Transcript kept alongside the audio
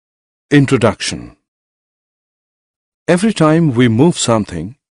Introduction. Every time we move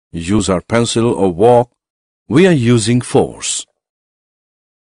something, use our pencil or walk, we are using force.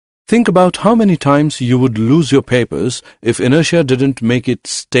 Think about how many times you would lose your papers if inertia didn't make it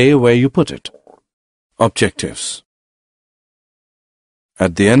stay where you put it. Objectives.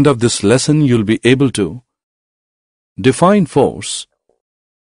 At the end of this lesson, you'll be able to define force,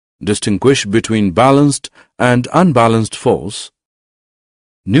 distinguish between balanced and unbalanced force,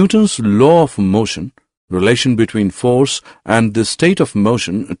 Newton's law of motion, relation between force and the state of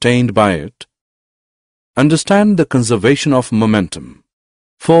motion attained by it, understand the conservation of momentum,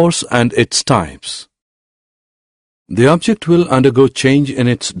 force and its types. The object will undergo change in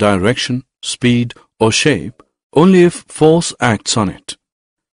its direction, speed or shape only if force acts on it.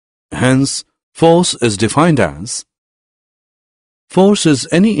 Hence, force is defined as: force is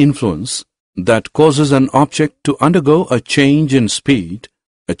any influence that causes an object to undergo a change in speed,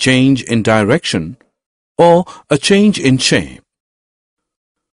 a change in direction, or a change in shape.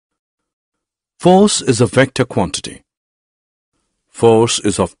 Force is a vector quantity. Force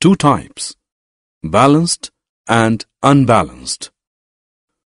is of two types, balanced and unbalanced.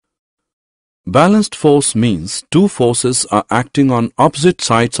 Balanced force means two forces are acting on opposite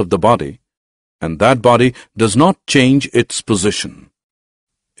sides of the body, and that body does not change its position.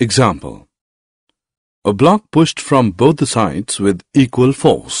 Example: a block pushed from both the sides with equal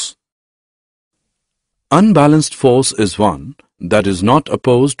force. Unbalanced force is one that is not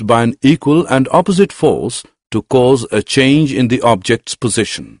opposed by an equal and opposite force to cause a change in the object's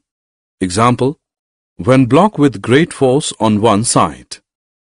position. Example: when block with great force on one side.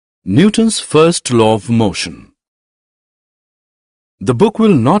 Newton's first law of motion. The book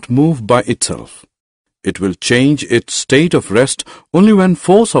will not move by itself. It will change its state of rest only when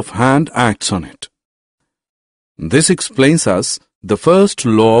force of hand acts on it. This explains us the first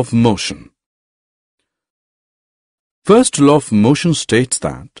law of motion. First law of motion states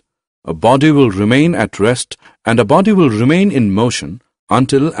that a body will remain at rest and a body will remain in motion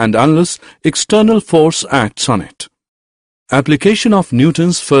until and unless external force acts on it. Application of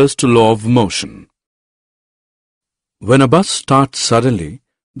Newton's first law of motion. When a bus starts suddenly,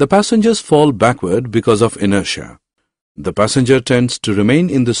 the passengers fall backward because of inertia. The passenger tends to remain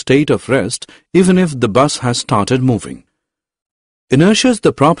in the state of rest even if the bus has started moving. Inertia is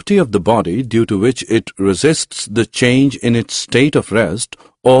the property of the body due to which it resists the change in its state of rest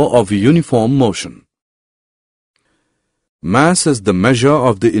or of uniform motion. Mass is the measure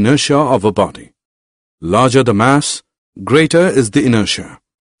of the inertia of a body. Larger the mass, greater is the inertia.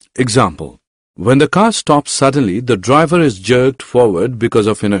 Example: when the car stops suddenly, the driver is jerked forward because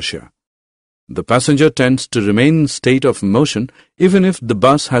of inertia. The passenger tends to remain in state of motion even if the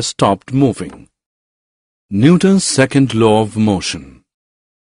bus has stopped moving. Newton's second law of motion.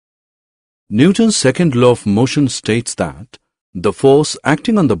 Newton's second law of motion states that the force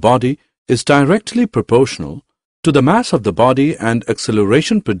acting on the body is directly proportional to the mass of the body and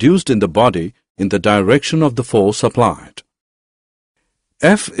acceleration produced in the body in the direction of the force applied.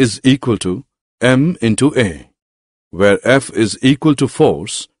 F is equal to m into a, where F is equal to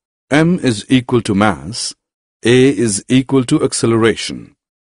force, m is equal to mass, a is equal to acceleration.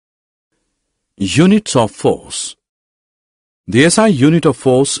 Units of force. The SI unit of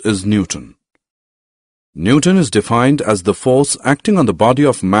force is Newton. Newton is defined as the force acting on the body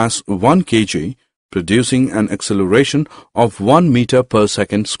of mass 1 kg, producing an acceleration of 1 meter per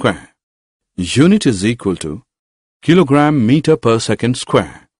second square. Unit is equal to kilogram meter per second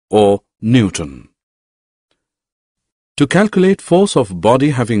square, or Newton. To calculate force of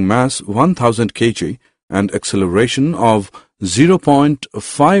body having mass 1000 kg and acceleration of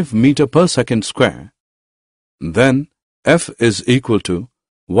 0.5 meter per second square, then F is equal to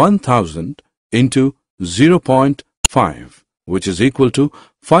 1000 into 0.5, which is equal to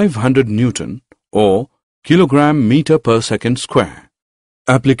 500 Newton or kilogram meter per second square.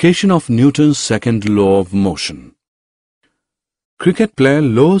 Application of Newton's second law of motion. Cricket player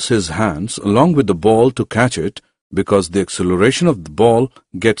lowers his hands along with the ball to catch it because the acceleration of the ball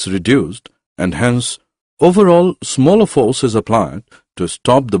gets reduced and hence overall smaller force is applied to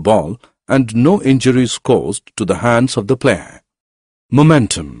stop the ball and no injury is caused to the hands of the player.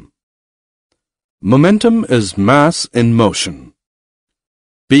 Momentum. Momentum is mass in motion.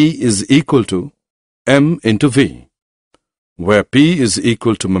 P is equal to m into v, where P is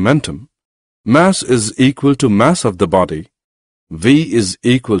equal to momentum, mass is equal to mass of the body, v is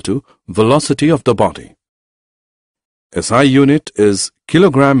equal to velocity of the body. SI unit is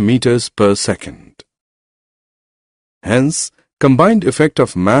kilogram meters per second. Hence, combined effect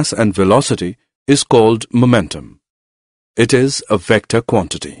of mass and velocity is called momentum. It is a vector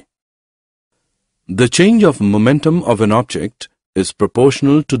quantity. The change of momentum of an object is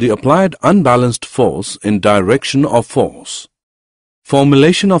proportional to the applied unbalanced force in direction of force.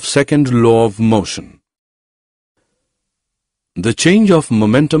 Formulation of second law of motion. The change of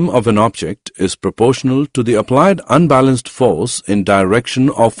momentum of an object is proportional to the applied unbalanced force in direction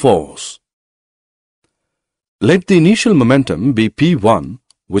of force. Let the initial momentum be P1,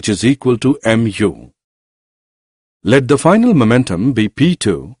 which is equal to mu. Let the final momentum be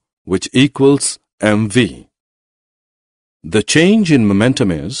P2, which equals mv. The change in momentum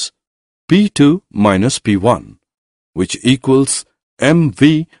is P2 minus P1, which equals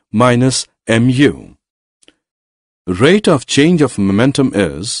mv minus mu. Rate of change of momentum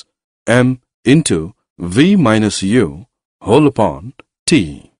is m into v minus u whole upon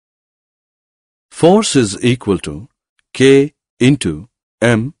t. Force is equal to k into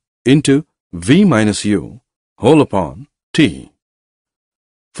m into v minus u whole upon t.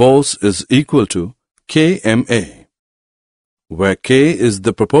 Force is equal to kma, where k is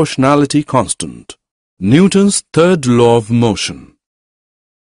the proportionality constant. Newton's third law of motion.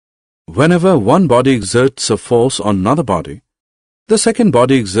 Whenever one body exerts a force on another body, the second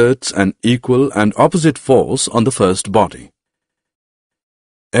body exerts an equal and opposite force on the first body.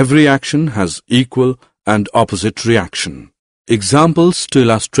 Every action has equal and opposite reaction. Examples to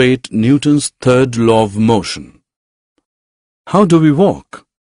illustrate Newton's third law of motion. How do we walk?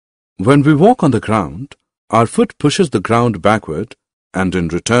 When we walk on the ground, our foot pushes the ground backward, and in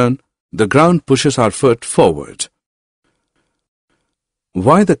return, the ground pushes our foot forward.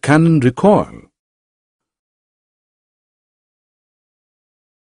 Why the cannon recoil?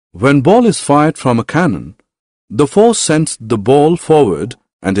 When ball is fired from a cannon, the force sends the ball forward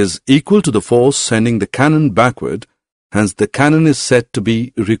and is equal to the force sending the cannon backward, hence the cannon is said to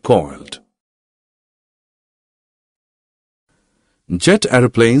be recoiled. Jet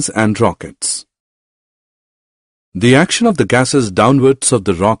aeroplanes and rockets. The action of the gases downwards of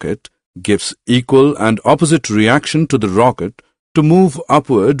the rocket gives equal and opposite reaction to the rocket to move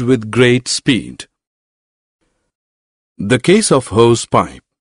upward with great speed. The case of hose pipe.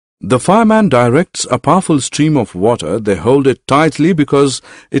 The fireman directs a powerful stream of water. They hold it tightly because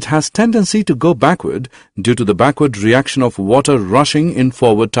it has tendency to go backward due to the backward reaction of water rushing in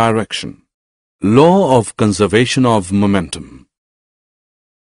forward direction. Law of conservation of momentum.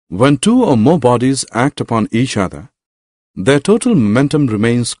 When two or more bodies act upon each other, their total momentum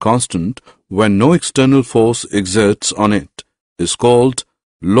remains constant when no external force exerts on it. Is called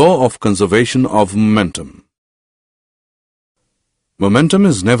law of conservation of momentum. Momentum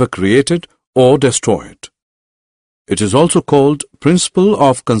is never created or destroyed. It is also called principle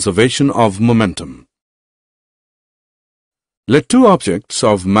of conservation of momentum. Let two objects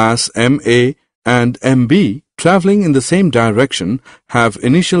of mass ma and mb traveling in the same direction have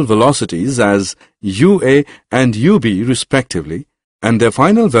initial velocities as ua and ub respectively, and their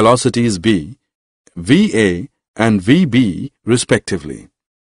final velocities be va and vb respectively.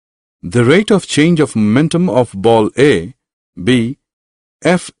 The rate of change of momentum of ball A be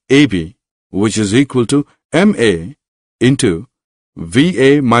FAB, which is equal to ma into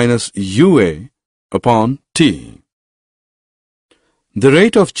va minus ua upon t. The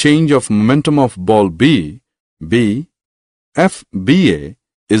rate of change of momentum of ball B be FBA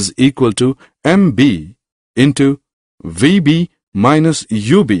is equal to mb into vb minus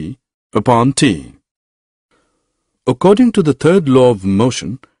ub upon t. According to the third law of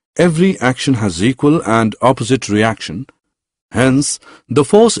motion, every action has equal and opposite reaction. Hence, the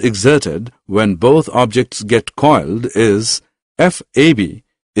force exerted when both objects get coiled is FAB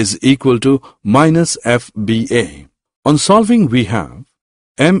is equal to minus FBA. On solving, we have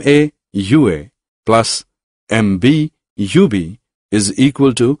MAUA plus MBUB is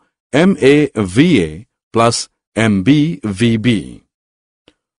equal to MAVA plus MBVB,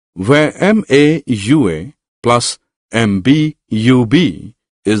 where MAUA plus MBUB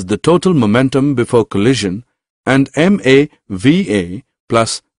is the total momentum before collision and MAVA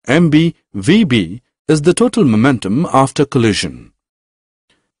plus MBVB is the total momentum after collision.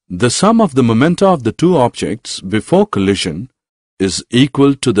 The sum of the momenta of the two objects before collision is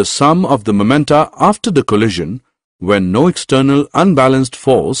equal to the sum of the momenta after the collision when no external unbalanced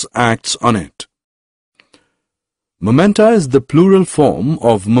force acts on it. Momenta is the plural form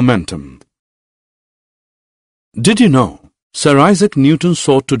of momentum. Did you know Sir Isaac Newton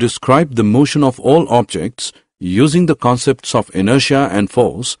sought to describe the motion of all objects using the concepts of inertia and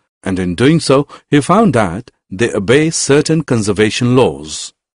force, and in doing so he found that they obey certain conservation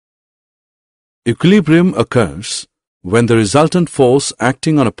laws. Equilibrium occurs when the resultant force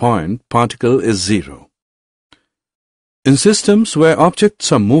acting on a point particle is zero. In systems where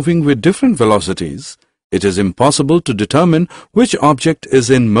objects are moving with different velocities, it is impossible to determine which object is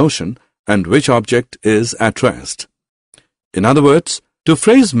in motion and which object is at rest. In other words, to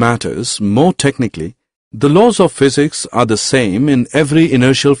phrase matters more technically, the laws of physics are the same in every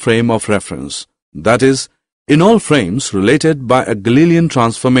inertial frame of reference, that is, in all frames related by a Galilean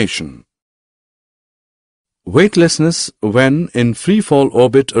transformation. Weightlessness when in free-fall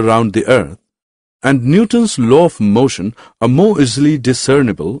orbit around the Earth and Newton's law of motion are more easily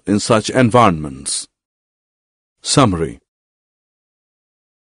discernible in such environments. Summary.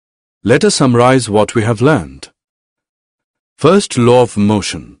 Let us summarize what we have learned. First law of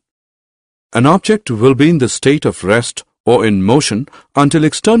motion. An object will be in the state of rest or in motion until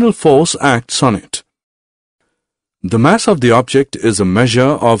external force acts on it. The mass of the object is a measure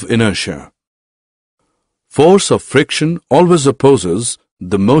of inertia. Force of friction always opposes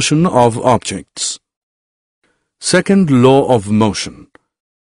the motion of objects. Second law of motion.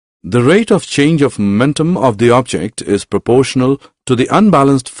 The rate of change of momentum of the object is proportional to the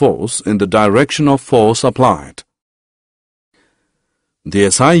unbalanced force in the direction of force applied.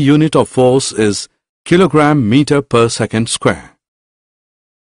 The SI unit of force is kilogram meter per second square.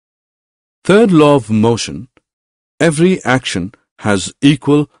 Third law of motion. Every action has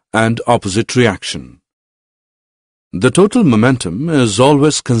equal and opposite reaction. The total momentum is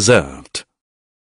always conserved.